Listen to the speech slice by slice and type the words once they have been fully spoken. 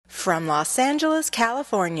From Los Angeles,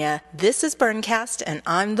 California, this is Burncast, and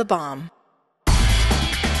I'm the bomb.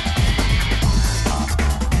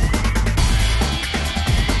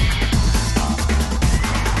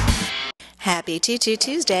 Happy Tutu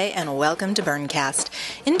Tuesday and welcome to Burncast.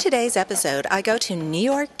 In today's episode, I go to New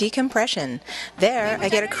York Decompression. There, I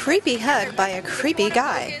get a creepy hug by a creepy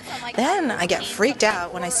guy. Then, I get freaked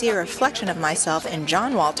out when I see a reflection of myself in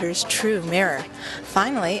John Walter's True Mirror.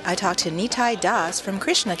 Finally, I talk to Nitai Das from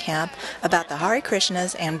Krishna Camp about the Hare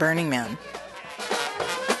Krishnas and Burning Man.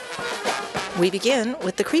 We begin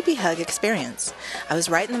with the creepy hug experience. I was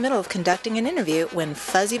right in the middle of conducting an interview when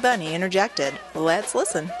Fuzzy Bunny interjected. Let's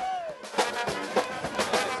listen.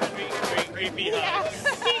 Creepy hugs.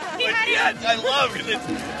 Yes, I love it. It's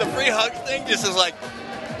the free hugs thing. Just is like,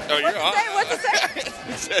 oh, you're on. What's it say?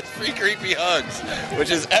 It says free creepy hugs, which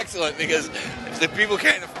is excellent because if people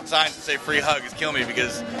can't sign to say free hugs, kill me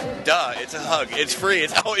because, duh, it's a hug. It's free.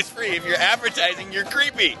 It's always free. If you're advertising, you're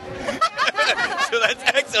creepy. So that's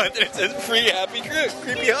excellent. It says free happy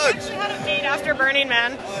creepy hugs. We had a date after Burning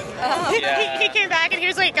Man. Yeah. He came back and he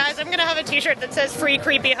was like, guys, I'm going to have a t-shirt that says free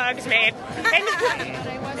creepy hugs made.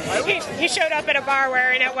 And he showed up at a bar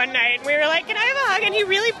wearing it one night. And we were like, can I have a hug? And he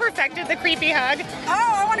really perfected the creepy hug. Oh,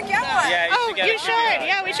 I want to get one. Yeah, you should.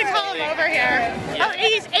 Yeah, we should call him over here. Yeah. Oh,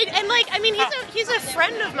 he's a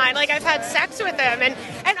friend of mine. Like, I've had sex with him, and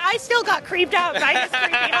I still got creeped out by his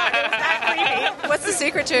creepy hug. It was that creepy. What's the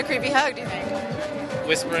secret to a creepy hug, do you think?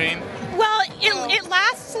 Whispering. Well, it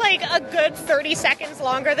lasts like a good 30 seconds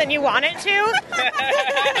longer than you want it to.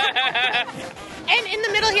 And in the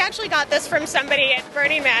middle, he actually got this from somebody at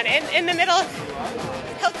Burning Man. And in the middle,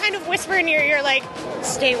 he'll kind of whisper in your ear, like,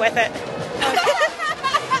 stay with it.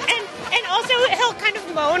 and also, he'll kind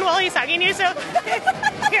of moan while he's hugging you. So,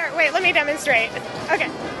 here, wait, let me demonstrate. Okay,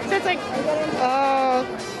 so it's like, oh,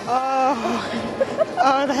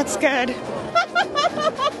 that's good.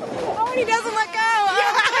 Oh, and he doesn't let go.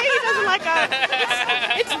 Yeah, he doesn't let go.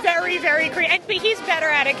 It's very, very creepy. But he's better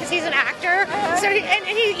at it because he's an actor. So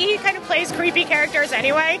he kind of plays creepy characters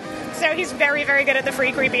anyway. So he's very, very good at the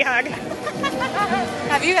free creepy hug.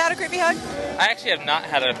 Have you had a creepy hug? I actually have not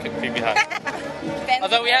had a creepy hug.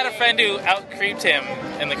 Although we had a friend who out-creeped him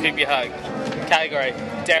in the creepy hug category.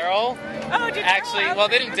 Daryl. Oh, did actually, Daryl well,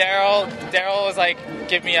 didn't Daryl? Daryl was like,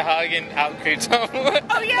 give me a hug and out-creeped him.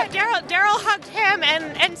 Oh, yeah, Daryl hugged him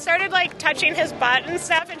and started, like, touching his butt and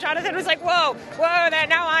stuff. And Jonathan was like, whoa,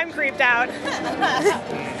 now I'm creeped out.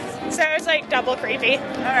 So it was, like, double creepy.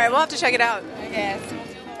 All right, we'll have to check it out. Yes.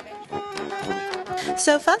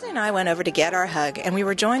 So Fuzzy and I went over to get our hug, and we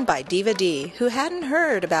were joined by Diva D, who hadn't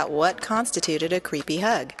heard about what constituted a creepy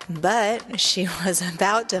hug. But she was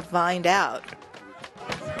about to find out.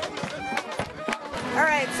 All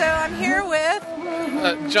right, so I'm here with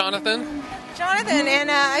Jonathan. Jonathan,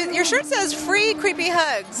 and your shirt says free creepy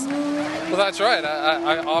hugs. Well, that's right.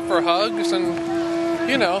 I offer hugs, and,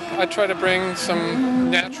 you know, I try to bring some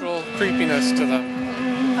natural creepiness to them.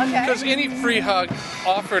 Okay. Because any free hug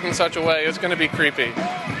offered in such a way is going to be creepy.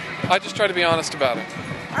 I just try to be honest about it.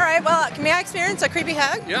 All right, well, may I experience a creepy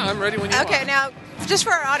hug? Yeah, I'm ready when you are. Okay, now, just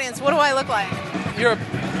for our audience, what do I look like? You're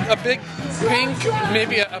a big pink,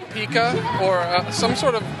 maybe a pika, or some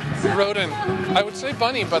sort of rodent. I would say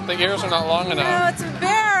bunny, but the ears are not long No, enough. it's a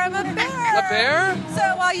bear. I'm a bear. A bear? So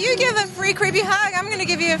while you give a free creepy hug, I'm going to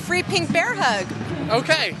give you a free pink bear hug.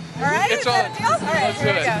 Okay. All right? It's Is that on. a deal? All right, Let's do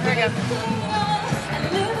here we it. go. Here we go.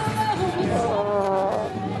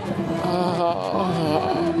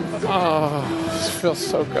 Oh, this feels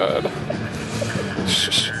so good.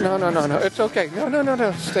 Shh. No. It's okay.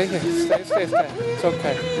 No. Stay here. Stay. It's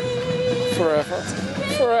okay.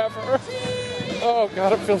 Forever. Oh,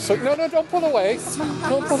 God, it feels so... No, don't pull away.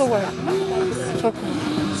 Don't pull away. It's okay.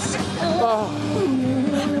 Oh,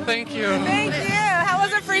 thank you. Thank you. How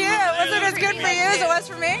was it for you? Was it as good for you as it was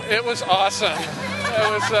for me? It was awesome. It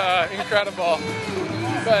was incredible.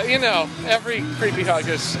 But, you know, every creepy hug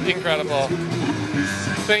is incredible.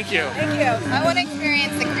 Thank you. Thank you. I want to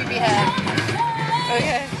experience the creepy hug.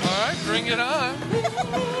 Okay. All right, bring it on.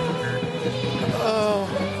 Oh.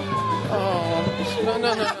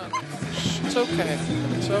 No. It's okay.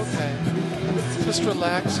 It's okay. Just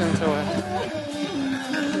relax into it.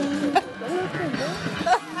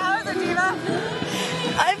 How is it, Diva?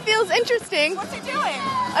 It feels interesting. What's he doing?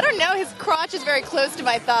 I don't know. His crotch is very close to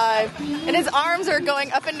my thigh, and his arms are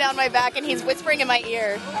going up and down my back, and he's whispering in my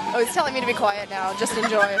ear. Oh, he's telling me to be quiet now. Just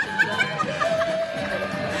enjoy.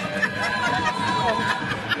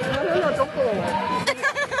 No, don't pull away.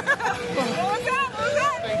 What was that?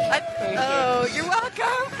 Oh, you're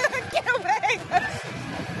welcome. Get away.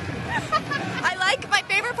 My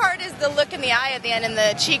favorite part is the look in the eye at the end and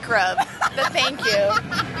the cheek rub. The thank you.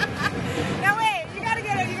 Now wait, you gotta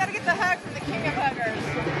get the hug from the king of huggers.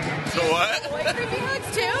 So what? Boy, creepy hugs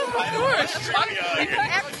too? Of course. Creepy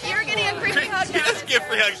hug. You're getting a creepy hug You now. just give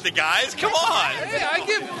free hugs to guys. Come on. Hey, I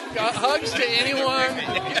give hugs to anyone,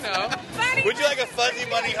 you know. Would you like a fuzzy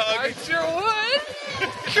bunny I hug? sure would.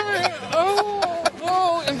 Come here.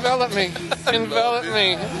 Oh, envelop me. Envelop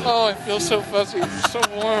me. Oh, I feel so fuzzy, so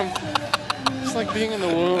warm. It's like being in the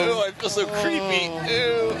womb. Ooh, I feel so creepy.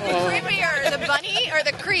 Ooh. Creepier, the bunny or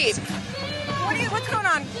the creep? What's going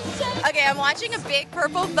on? Okay, I'm watching a big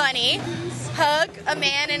purple bunny hug a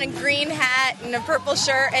man in a green hat and a purple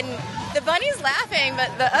shirt, and the bunny's laughing,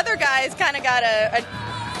 but the other guy's kind of got a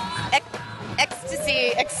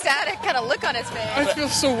ecstatic kind of look on his I face. feel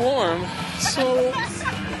so warm, so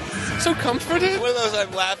comforted. One of those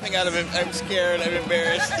I'm laughing out of it. I'm scared. I'm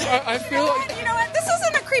embarrassed. I feel like You know what? This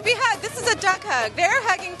isn't a creepy hug. This is a duck hug. They're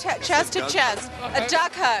hugging chest to chest. A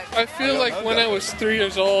duck hug. I feel like when I was 3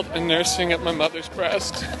 years old and nursing at my mother's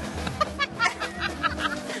breast.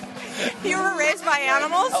 You were raised by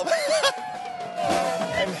animals?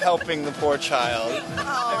 I'm helping the poor child.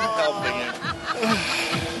 I'm helping him.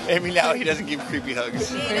 Maybe now he doesn't give creepy hugs.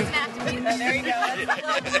 He doesn't have to be though. There you go.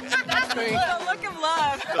 That's the The look of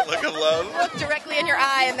love. The look of love. look directly in your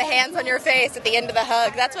eye and the hands on your face at the end of the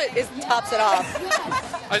hug. That's what tops it off.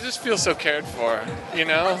 I just feel so cared for, you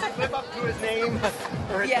know? Live up to his name.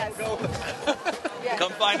 Yes.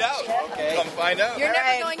 Come find out. Okay. Come find out. You're never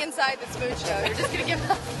right. going inside the smooch show. You're just gonna give.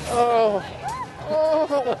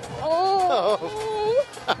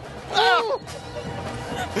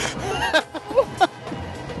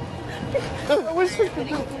 I wish we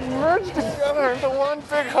could merge together into one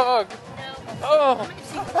big hug. Oh,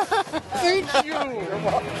 thank you.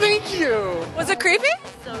 Thank you. Was it creepy?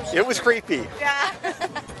 It was creepy. Yeah.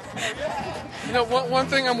 You know, one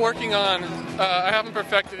thing I'm working on, I haven't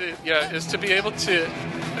perfected it yet, is to be able to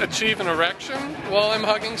achieve an erection while I'm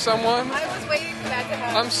hugging someone. I was waiting for that to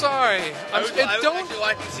happen. I'm sorry. I would actually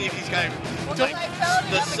like to see if he's got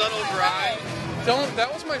the subtle grind.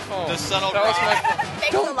 That was my phone. The subtle That was my grind. phone.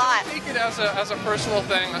 Thanks a lot. Take it as a personal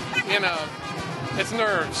thing, you know. It's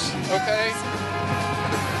nerves, okay?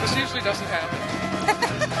 This usually doesn't happen.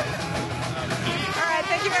 All right,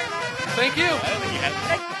 thank you very much. Thank you.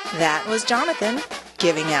 That was Jonathan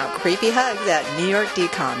giving out creepy hugs at New York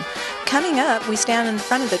DCOM. Coming up, we stand in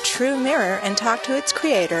front of the True Mirror and talk to its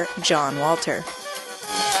creator, John Walter.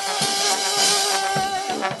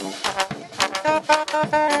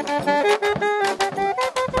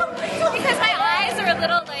 Because my eyes are a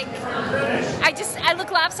little like, I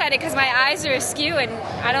look lopsided because my eyes are askew and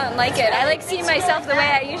I don't like it. I like seeing myself the way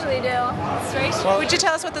I usually do. It's very strange. Would you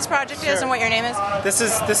tell us what this project is and what your name is? This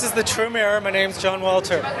is the True Mirror. My name's John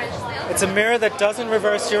Walter. It's a mirror that doesn't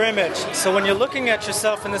reverse your image. So when you're looking at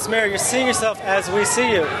yourself in this mirror, you're seeing yourself as we see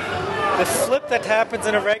you. The flip that happens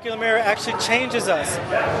in a regular mirror actually changes us.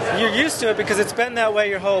 You're used to it because it's been that way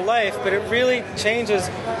your whole life, but it really changes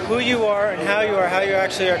who you are and how you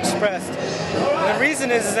actually are expressed. And the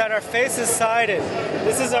reason is that our face is sided.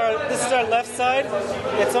 This is our left side.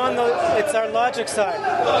 It's our logic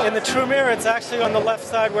side. In the True Mirror, it's actually on the left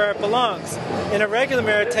side where it belongs. In a regular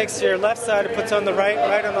mirror, it takes your left side and puts on the right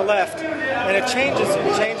on the left, and it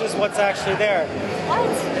changes what's actually there.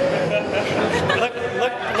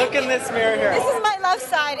 Look in this mirror here. This is my left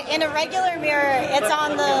side. In a regular mirror, it's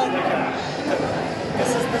on the.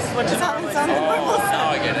 This is what It's on the normal side. Now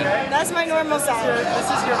I get it. That's my normal side. This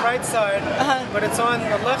is your right side, but it's on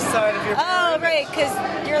the left side of your Oh, right, because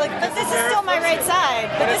you're like, but this is still my right side.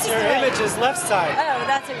 But this is your the right. image is left side. Oh,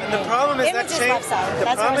 that's it. And the problem is Image is left side.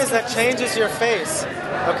 That's what I was that changes your face.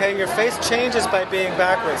 Okay, your face changes by being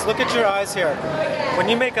backwards. Look at your eyes here. When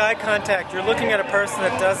you make eye contact, you're looking at a person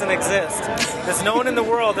that doesn't exist. There's no one in the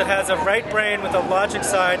world that has a right brain with a logic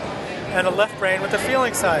side and a left brain with a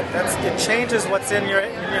feeling side. It changes what's in your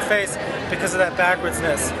face because of that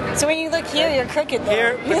backwardsness. So when you look here, you're crooked. Though.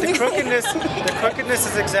 Here, but the crookedness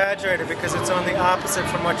is exaggerated because it's on the opposite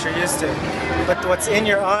from what you're used to. But what's in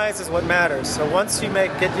your eyes is what matters. So once you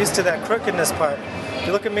get used to that crookedness part,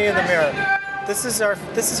 you look at me in the mirror. This is your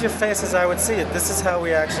face as I would see it. This is how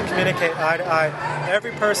we actually communicate eye to eye.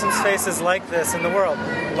 Every person's face is like this in the world.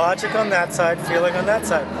 Logic on that side, feeling on that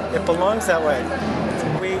side. It belongs that way.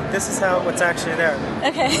 This is what's actually there.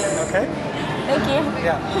 Okay. Okay? Thank you.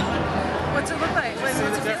 Yeah. What's it look like? What's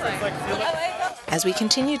it feel like? As we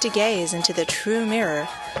continue to gaze into the True Mirror,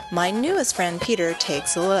 my newest friend Peter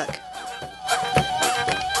takes a look.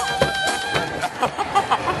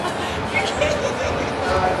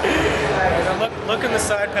 look in the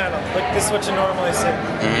side panel. Look, this is what you normally see.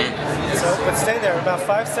 But stay there. About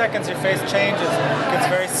 5 seconds, your face changes. It gets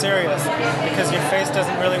very serious because your face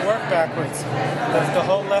doesn't really work backwards. The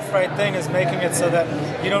whole left-right thing is making it so that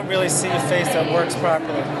you don't really see a face that works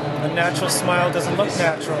properly. A natural smile doesn't look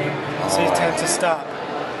natural, so you tend to stop.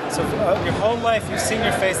 So your whole life, you've seen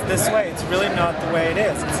your face this way. It's really not the way it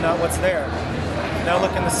is. It's not what's there. Now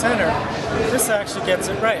look in the center. This actually gets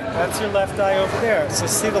it right. That's your left eye over there. So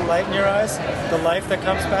see the light in your eyes? The life that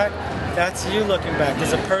comes back? That's you looking back.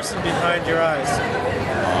 There's a person behind your eyes.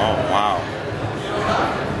 Oh, wow.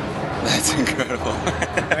 That's incredible.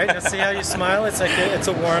 Right? Now see how you smile? It's like it's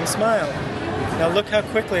a warm smile. Now look how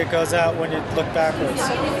quickly it goes out when you look backwards.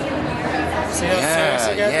 See how serious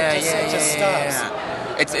it gets? It just stops.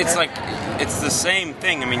 It's like, it's the same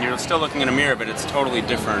thing. I mean, you're still looking in a mirror, but it's totally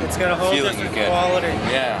different. It's got a whole different quality,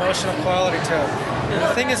 emotional quality to it. And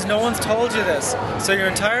the thing is, no one's told you this. So your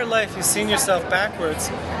entire life, you've seen yourself backwards,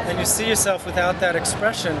 and you see yourself without that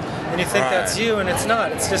expression, and you think that's you, and it's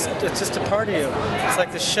not. It's just a part of you. It's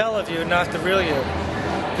like the shell of you, not the real you.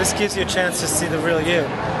 This gives you a chance to see the real you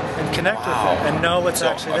and connect with it and know what's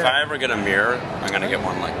actually there. If I ever get a mirror, I'm going to get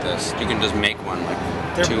one like this. You can just make one like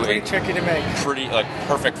they're pretty tricky to make. Pretty, like,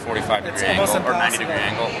 perfect 45-degree angle or 90-degree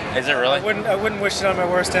angle. Is it really? I wouldn't wish it on my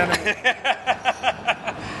worst enemy.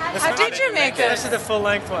 How did you make this? This is the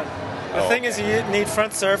full-length one. The thing is, you need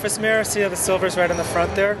front surface mirror. See how the silver's right in the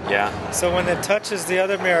front there? Yeah. So when it touches the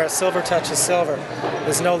other mirror, silver touches silver.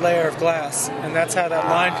 There's no layer of glass, and that's how that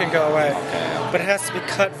line can go away. But it has to be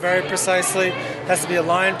cut very precisely. It has to be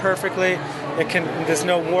aligned perfectly. There's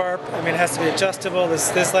no warp. I mean, it has to be adjustable.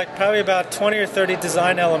 There's like probably about 20 or 30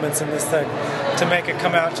 design elements in this thing to make it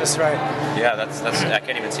come out just right. Yeah, that's I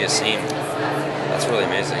can't even see a seam. That's really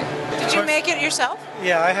amazing. Did you make it yourself?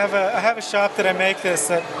 Yeah, I have a shop that I make this.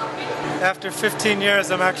 That after 15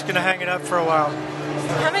 years, I'm actually going to hang it up for a while.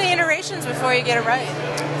 How many iterations before you get it right?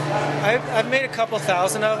 I've made a couple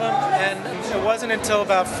thousand of them, and it wasn't until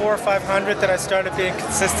about 400 or 500 that I started being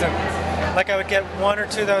consistent. Like I would get 1 or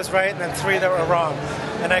 2 that was right, and then 3 that were wrong,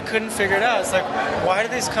 and I couldn't figure it out. It's like, why do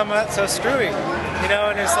these come out so screwy? You know,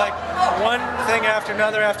 and it's like one thing after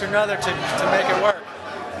another to make it work.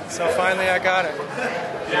 So finally, I got it.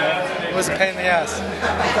 It was a pain in the ass.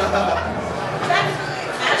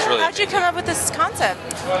 How'd you come up with this concept?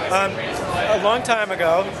 A long time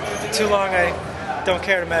ago, too long I don't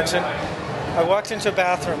care to mention, I walked into a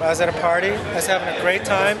bathroom. I was at a party. I was having a great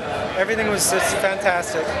time. Everything was just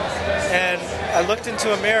fantastic. And I looked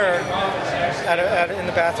into a mirror in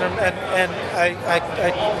the bathroom, and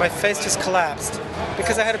my face just collapsed.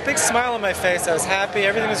 Because I had a big smile on my face. I was happy.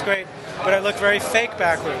 Everything was great. But I looked very fake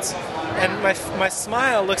backwards. And my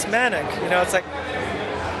smile looks manic. It's like,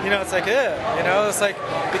 ugh. It's like,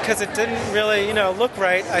 because it didn't really, look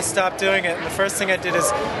right, I stopped doing it. And the first thing I did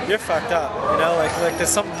is, you're fucked up. Like there's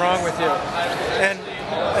something wrong with you. And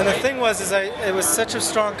the thing was, it was such a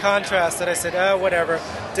strong contrast that I said, oh, whatever.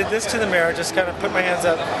 Did this to the mirror, just kind of put my hands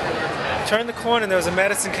up. Turned the corner, and there was a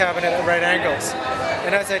medicine cabinet at right angles.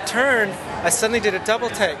 And as I turned, I suddenly did a double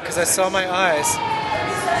take, because I saw my eyes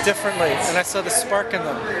differently, and I saw the spark in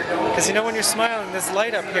them. Because when you're smiling, there's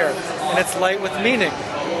light up here, and it's light with meaning.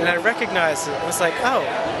 And I recognized it. I was like, oh,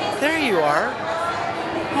 there you are.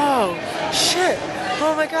 Oh, shit.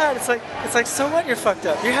 Oh my God. It's like, so what? You're fucked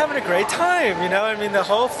up. You're having a great time, I mean, the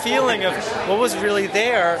whole feeling of what was really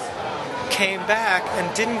there came back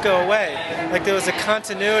and didn't go away. Like there was a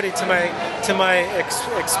continuity to my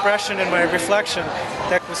expression and my reflection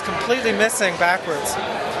that was completely missing backwards.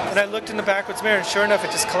 And I looked in the backwards mirror, and sure enough,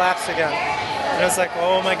 it just collapsed again. And I was like,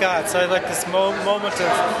 oh my God. So I had like this moment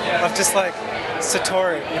of just like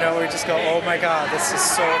Satori, where you just go, oh my God, this is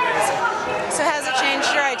so amazing. So has it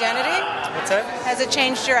changed your identity? What's that? Has it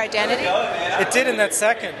changed your identity? It did in that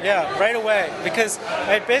second, yeah, right away. Because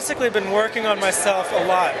I had basically been working on myself a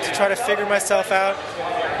lot to try to figure myself out.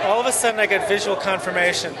 All of a sudden, I got visual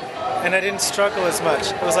confirmation, and I didn't struggle as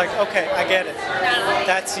much. It was like, okay, I get it.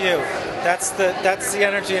 That's you. That's the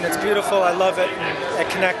energy, and it's beautiful. I love it. And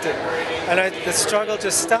I connected. And the struggle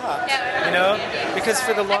just stopped, because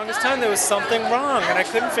for the longest time there was something wrong, and I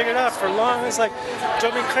couldn't figure it out. For long, it was like,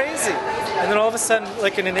 drove me crazy. And then all of a sudden,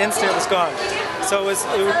 like in an instant, it was gone. So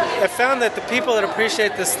I found that the people that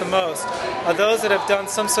appreciate this the most are those that have done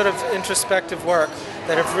some sort of introspective work,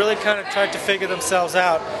 that have really kind of tried to figure themselves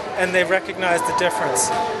out, and they recognize the difference.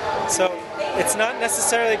 So it's not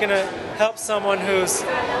necessarily going to help someone who's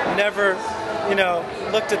never,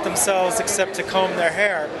 looked at themselves except to comb their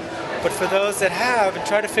hair. But for those that have and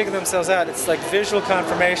try to figure themselves out, it's like visual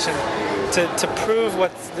confirmation to prove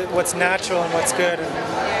what's natural and what's good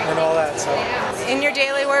and all that. So, in your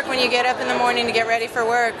daily work, when you get up in the morning to get ready for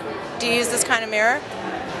work, do you use this kind of mirror?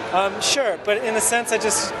 Sure, but in a sense, I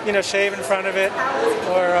just shave in front of it.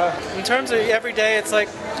 Or in terms of every day, it's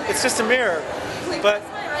just a mirror. But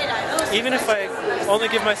even if I only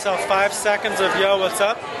give myself 5 seconds of yo, what's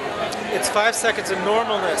up? It's 5 seconds of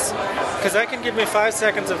normalness, because I can give me 5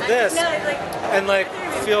 seconds of this and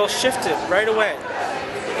feel shifted right away.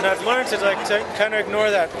 And I've learned to kind of ignore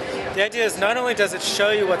that. The idea is not only does it show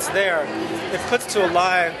you what's there, it puts to a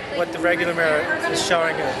lie what the regular mirror is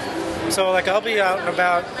showing you. So I'll be out and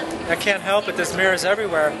about, I can't help it, this mirror's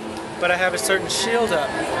everywhere, but I have a certain shield up.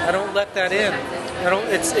 I don't let that in.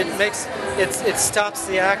 It stops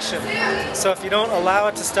the action. So if you don't allow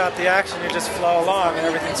it to stop the action, you just flow along and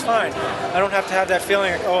everything's fine. I don't have to have that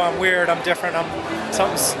feeling like, oh, I'm weird, I'm different,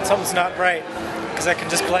 something's not right, because I can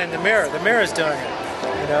just blame the mirror. The mirror's doing it.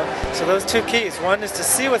 So those two keys. One is to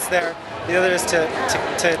see what's there. The other is to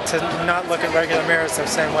not look at regular mirrors the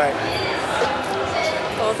same way.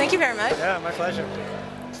 Well, thank you very much. Yeah, my pleasure.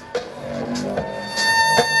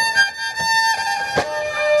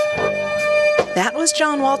 That was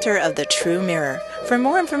John Walter of The True Mirror. For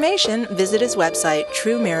more information, visit his website,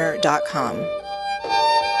 truemirror.com.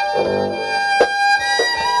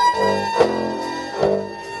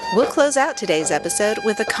 We'll close out today's episode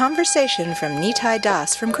with a conversation from Nitai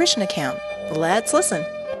Das from Krishna Camp. Let's listen.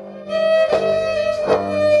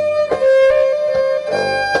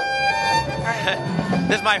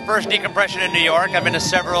 This is my first decompression in New York. I've been to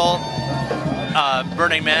several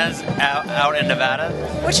Burning Mans out in Nevada.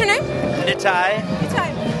 What's your name? Nitai.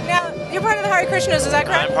 Nitai. Now, you're part of the Hare Krishnas, is that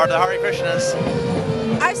correct? I'm part of the Hare Krishnas.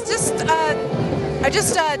 I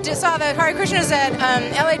just saw the Hare Krishnas at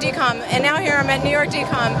LA DCOM, and now here I'm at New York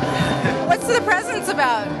DCOM. What's the presence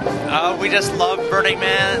about? We just love Burning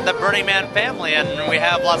Man, the Burning Man family, and we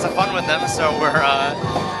have lots of fun with them. So we're,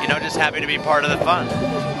 just happy to be part of the fun.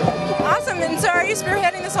 Awesome. And so, are you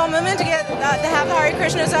spearheading this whole movement to get to have the Hare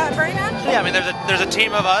Krishnas at Burning Man? Yeah, I mean, there's a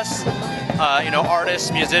team of us,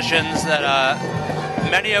 artists, musicians that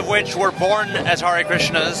many of which were born as Hare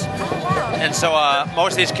Krishnas. And so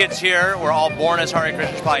most of these kids here were all born as Hare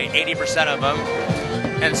Krishnas, probably 80% of them.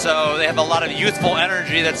 And so they have a lot of youthful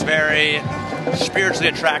energy that's very spiritually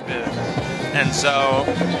attractive. And so,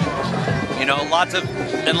 in a lot of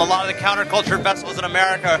the counterculture festivals in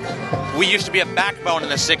America, we used to be a backbone in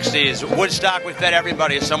the 60s. Woodstock, we fed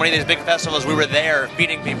everybody. So many of these big festivals, we were there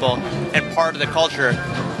feeding people and part of the culture.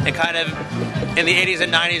 And kind of in the 80s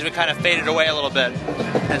and 90s, we kind of faded away a little bit.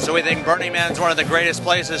 And so we think Burning Man is one of the greatest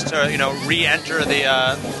places to, re-enter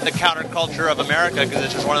the counterculture of America, because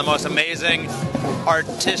it's just one of the most amazing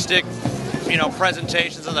artistic,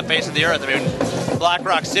 presentations on the face of the earth. I mean, Black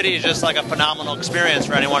Rock City is just like a phenomenal experience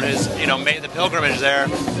for anyone who's, made the pilgrimage there.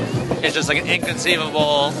 It's just like an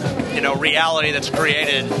inconceivable, reality that's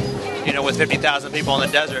created, with 50,000 people in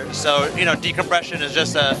the desert. So, decompression is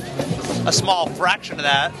just a small fraction of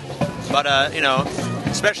that. But,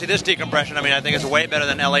 especially this decompression, I think it's way better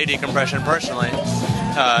than LA decompression personally.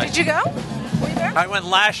 Did you go? Were you there? I went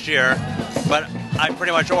last year, but I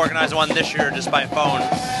pretty much organized one this year just by phone.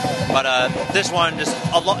 But this one, just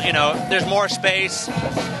there's more space.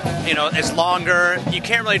 It's longer. You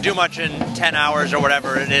can't really do much in 10 hours or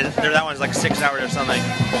whatever it is. That one's like 6 hours or something.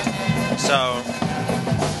 So,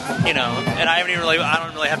 and I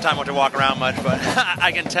don't really have time to walk around much, but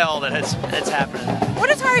I can tell that it's happening. What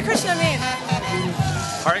does Hare Krishna mean?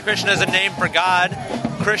 Hare Krishna is a name for God.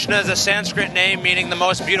 Krishna is a Sanskrit name meaning the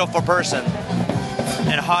most beautiful person.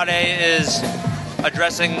 And Hare is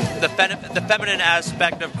addressing the feminine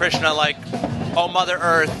aspect of Krishna, like, oh Mother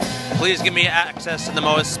Earth, please give me access to the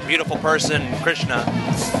most beautiful person, Krishna.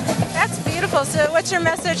 That's beautiful. So what's your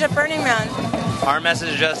message at Burning Man? Our message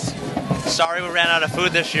is just, sorry we ran out of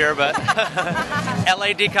food this year, but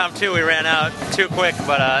LA DCOM 2 we ran out too quick,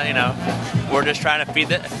 but we're just trying to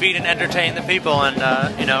feed and entertain the people and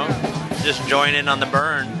just join in on the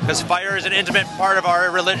burn, because fire is an intimate part of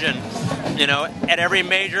our religion. At every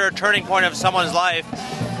major turning point of someone's life,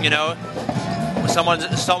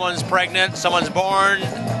 someone's pregnant, someone's born,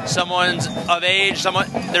 someone's of age,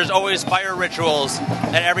 there's always fire rituals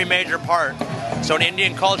at every major part. So in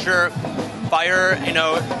Indian culture, fire,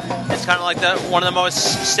 it's kind of like one of the most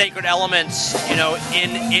sacred elements, in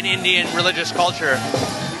Indian religious culture.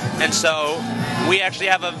 And so we actually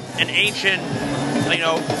have an ancient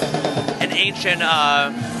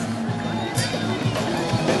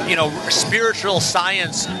spiritual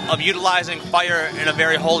science of utilizing fire in a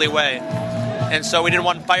very holy way. And so we did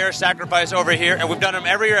one fire sacrifice over here, and we've done them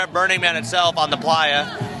every year at Burning Man itself on the playa.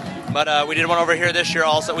 But we did one over here this year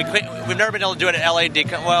also. We've never been able to do it at LA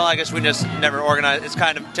Decom. Well, I guess we just never organized. It's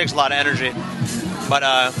kind of takes a lot of energy.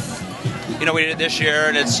 But we did it this year,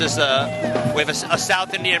 and it's just we have a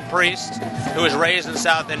South Indian priest who was raised in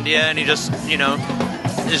South India, and he just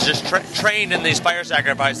is just trained in these fire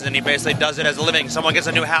sacrifices, and he basically does it as a living. Someone gets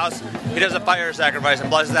a new house, he does a fire sacrifice and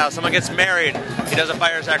blesses the house. Someone gets married, he does a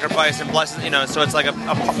fire sacrifice and blesses. So it's like a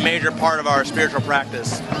major part of our spiritual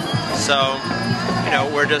practice. So.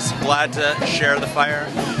 We're just glad to share the fire.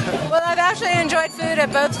 Well, I've actually enjoyed food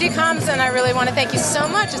at both DCOMs, and I really want to thank you so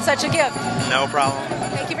much. It's such a gift. No problem.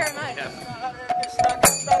 Thank you very much.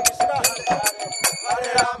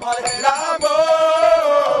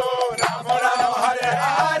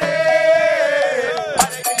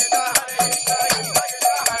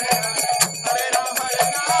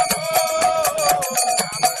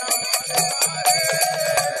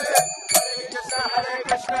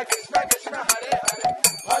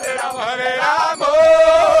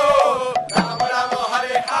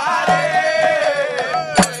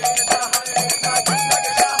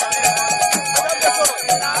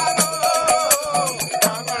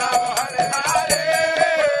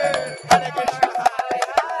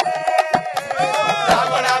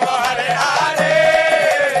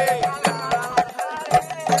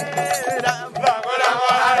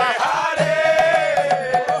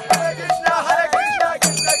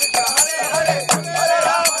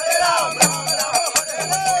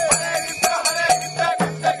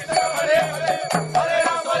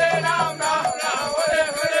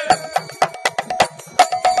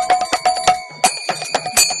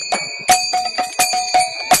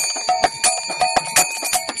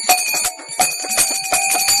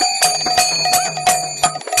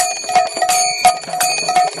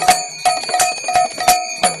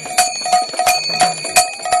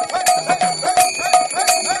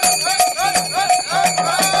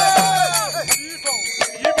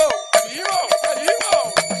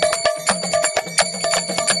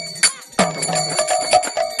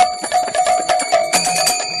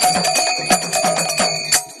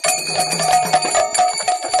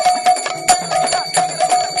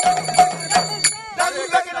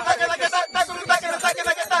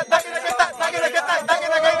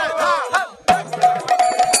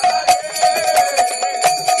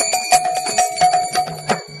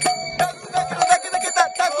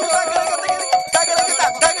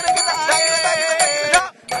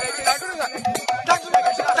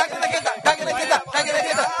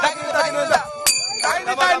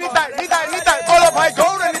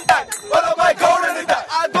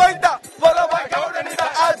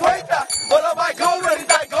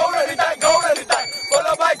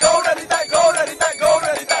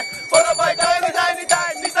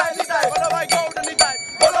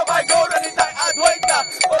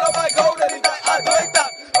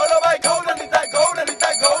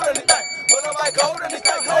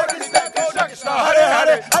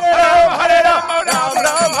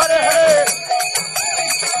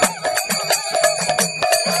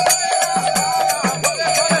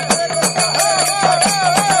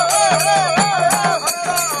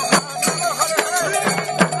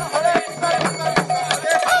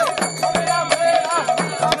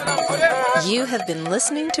 You have been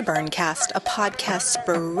listening to Burncast, a podcast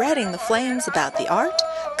spreading the flames about the art,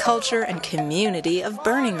 culture, and community of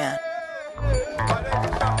Burning Man.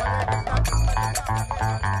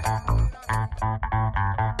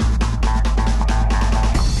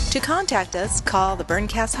 To contact us, call the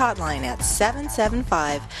Burncast hotline at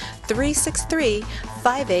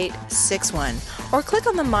 775-363-5861 or click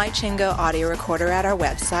on the MyChingo audio recorder at our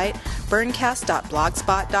website,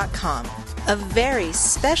 burncast.blogspot.com. A very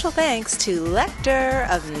special thanks to Lecter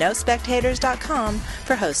of NoSpectators.com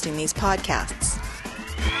for hosting these podcasts.